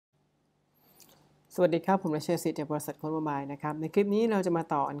สวัสดีครับผมนายเชษฐ์จากบริษัทโค้ดโมบายนะครับในคลิปนี้เราจะมา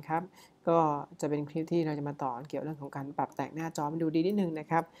ต่อกันครับก็จะเป็นคลิปที่เราจะมาต่อเกี่ยวเรื่องของการปรับแต่งหน้าจอให้ดูดีนิดนึงนะ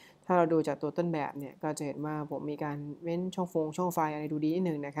ครับถ้าเราดูจากตัวต้นแบบเนี่ยก็จะเห็นว่าผมมีการเว้นช่องไฟอะไรดูดีนิด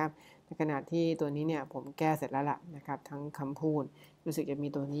นึงนะครับในขณะที่ตัวนี้เนี่ยผมแก้เสร็จแล้วล่ะนะครับทั้งคำพูดรู้สึกจะมี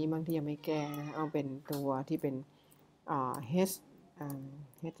ตัวนี้บ้างที่ยังไม่แก้นะเอาเป็นตัวที่เป็นH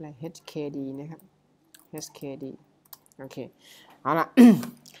H อะไร HKD นะครับ HKD โอเคเอาละ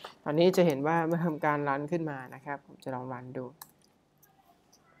ตอนนี้จะเห็นว่าเมื่อทำการรันขึ้นมานะครับผมจะลองรันดู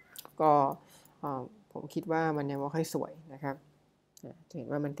ก็ผมคิดว่ามันยังไม่ค่อยสวยนะครับจะเห็น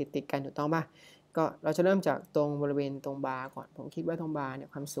ว่ามันติดกันถูกต้องป่ะก็เราจะเริ่มจากตรงบริเวณตรงบาร์ก่อนผมคิดว่าตรงบาร์เนี่ย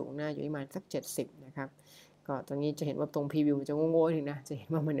ความสูงน่าอยู่ประมาณสัก70นะครับก็ตรงนี้จะเห็นว่าตรงพรีวิวมันจะโง่ๆถึงนะจะเห็น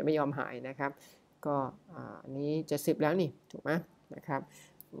ว่ามันไม่ยอมหายนะครับก็อันนี้70แล้วนี่ถูกไหมนะครับ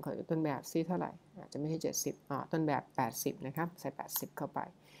ผมขอดูต้นแบบซิเท่าไหร่อาจจะไม่ใช่70ต้นแบบ80นะครับใส่80เข้าไป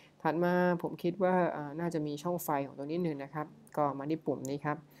ถัดมาผมคิดว่าน่าจะมีช่องไฟของตัวนี้นึงนะครับก็มาที่ปุ่มนี้ค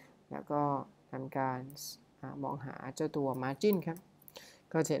รับแล้วก็ทำการมองหาเจ้าตัว margin ครับ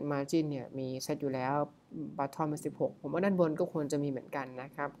ก็เห็น margin เนี่ยมีเซตอยู่แล้ว bottom เป็น16ผมว่าด้านบนก็ควรจะมีเหมือนกันนะ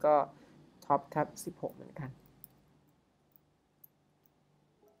ครับก็ top ครับ16เหมือนกัน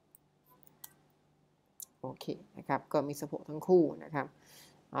โอเคนะครับก็มี16ทั้งคู่นะครับ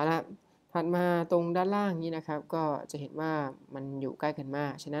เอาละถัดมาตรงด้านล่างนี้นะครับก็จะเห็นว่ามันอยู่ใกล้กันมา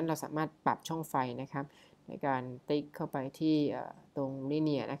กฉะนั้นเราสามารถปรับช่องไฟนะครับในการติ๊กเข้าไปที่ตรงลิเ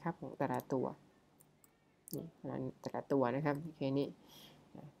นียนะครับของแต่ละตัวนี่แต่ละตัวนะครับโอเคนี่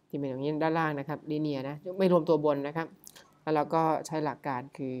ที่เป็นอย่างนี้ด้านล่างนะครับลิเนียนะไม่รวมตัวบนนะครับแล้วเราก็ใช้หลักการ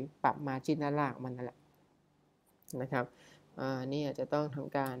คือปรับมาจิ้นด้านล่างมันนั่นแหละนะครับนี่อาจจะต้องท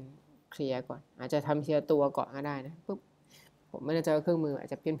ำการเคลียร์ก่อนอาจจะทำเคลียร์ตัวก่อนก็ได้นะปุ๊บผมไม่แน่ใจว่าเครื่องมืออาจ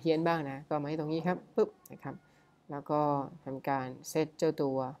จะเพี้ยนบ้างนะก็มาที่ตรงนี้ครับปุ๊บนะครับแล้วก็ทำการเซตเจ้าตั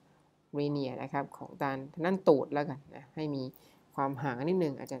วรีเนียนะครับของด้านตูดแล้วกันนะให้มีความห่างนิดนึ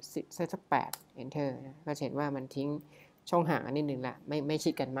งอาจจะเซตสัก8 enter นะก็เห็นว่ามันทิ้งช่องห่างนิดนึงละไม่ชิ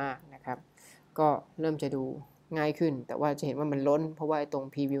ดกันมากนะครับก็เริ่มจะดูง่ายขึ้นแต่ว่าจะเห็นว่ามันล้นเพราะว่าตรง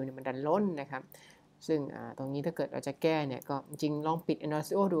พรีวิวเนี่ยมันดันล้นนะครับซึ่งตรงนี้ถ้าเกิดเราจะแก้เนี่ยก็จริงลองปิด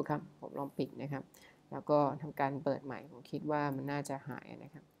Android ดูครับผมลองปิดนะครับแล้วก็ทำการเปิดใหม่ผมคิดว่ามันน่าจะหายน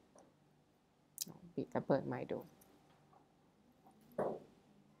ะครับปิดแล้วเปิดใหม่ดู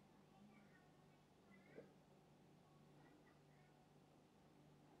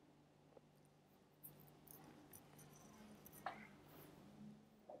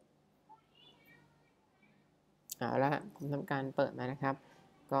เอาละผมทำการเปิดมานะครับ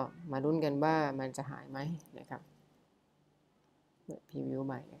ก็มาลุ้นกันว่ามันจะหายไหมนะครับเปิดพรีวิว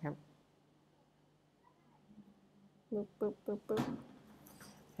ใหม่นะครับปึ๊บ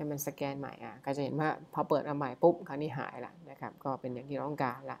ให้มันสแกนใหม่ก็จะเห็นว่าพอเปิดมาใหม่ปุ๊บคราวนี้หายละนะครับก็เป็นอย่างที่เราต้องก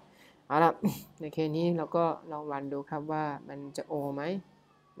ารละเอาละในเคสนี้เราก็ลองรันดูครับว่ามันจะโอไหม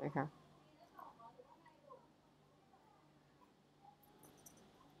นะครับ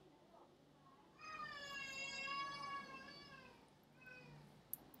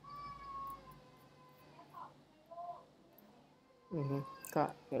ก็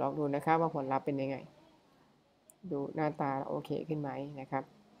เดี๋ยวลองดูนะครับว่าผลลัพธ์เป็นยังไงดูหน้าตาโอเคขึ้นไหมนะครับ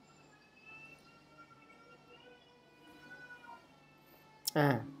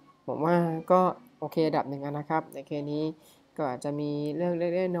ผมว่าก็โอเคระดับหนึ่งนะครับในเคสนี้ก็อาจจะมีเรื่องเ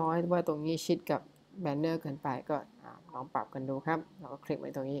ล็กๆน้อยๆว่าตรงนี้ชิดกับแบนเนอร์เกินไปก็ลองปรับกันดูครับเราก็คลิกไ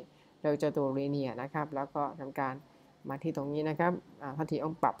ว้ตรงนี้เราจะตัว linear นะครับแล้วก็ทำการมาที่ตรงนี้นะครับทันทีต้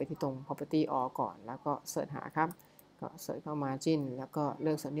องปรับไปที่ตรง property all ก่อนแล้วก็เสิร์ชหาครับก็เสิร์ชเข้า margin แล้วก็เ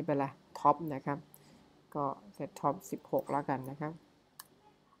ลือกส่วนนี้เป็นอะไร top นะครับก็เซต top 16แล้วกันนะครับ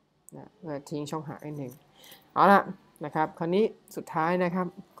เพื่อทิ้งช่องห่างนิดหนึ่งเอาละนะครับคราวนี้สุดท้ายนะครับ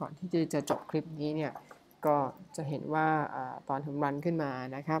ก่อนที่จะจบคลิปนี้เนี่ยก็จะเห็นว่าตอนทำรันขึ้นมา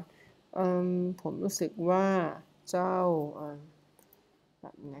นะครับผมรู้สึกว่าเจ้าแบ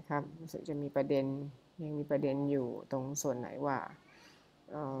บนะครับรู้สึกจะมีประเด็นยังมีประเด็นอยู่ตรงส่วนไหนว่า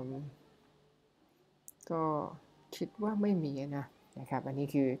ก็คิดว่าไม่มีนะครับอันนี้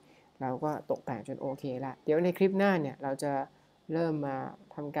คือเราก็ตกแต่งจนโอเคละเดี๋ยวในคลิปหน้าเนี่ยเราจะเริ่มมา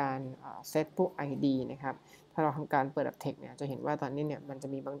ทำการเซตพวก ID นะครับถ้าเราทำการเปิดแบบเทคเนี่ยจะเห็นว่าตอนนี้เนี่ยมันจะ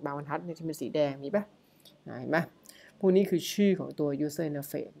มีบางบรรทัดที่เป็นสีแดงมีปะเห็นปะพวกนี้คือชื่อของตัว user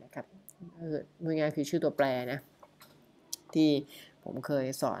interface นะครับง่ายๆคือชื่อตัวแปรนะที่ผมเคย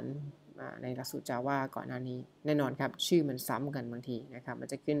สอนในหลักสูตร Java ก่อนหน้านี้แน่นอนครับชื่อมันซ้ำกันบางทีนะครับมัน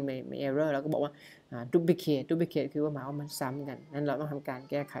จะขึ้นมี error แล้วก็บอกว่า duplicate คือว่าหมายว่ามันซ้ำกันนั้นเราต้องทำการ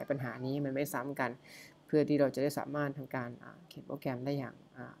แก้ไขปัญหานี้มันไม่ซ้ำกันเพื่อที่เราจะได้สามารถทำการเขียนโปรแกรมได้อย่าง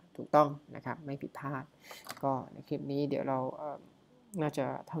ถูกต้องนะครับไม่ผิดพลาดก็ในคลิปนี้เดี๋ยวเราน่าจะ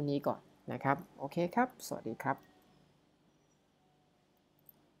เท่านี้ก่อน นะครับโอเคครับสวัสดีครับ